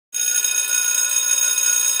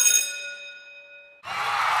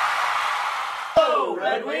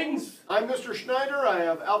Red Wings. I'm Mr. Schneider. I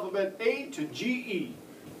have alphabet A to GE.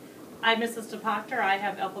 I'm Mrs. DePachter. I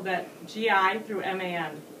have alphabet GI through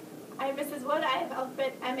MAN. I'm Mrs. Wood. I have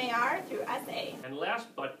alphabet MAR through SA. And last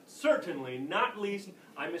but certainly not least,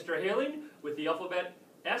 I'm Mr. Haling with the alphabet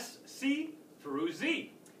SC through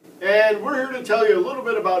Z. And we're here to tell you a little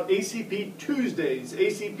bit about ACP Tuesdays.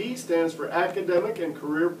 ACP stands for Academic and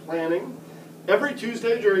Career Planning. Every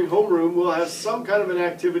Tuesday during homeroom, we'll have some kind of an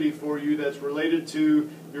activity for you that's related to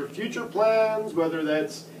your future plans, whether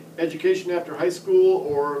that's education after high school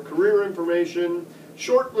or career information,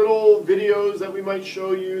 short little videos that we might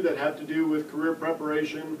show you that have to do with career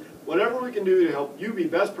preparation. Whatever we can do to help you be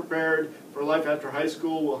best prepared for life after high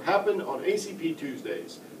school will happen on ACP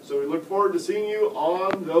Tuesdays. So we look forward to seeing you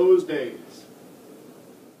on those days.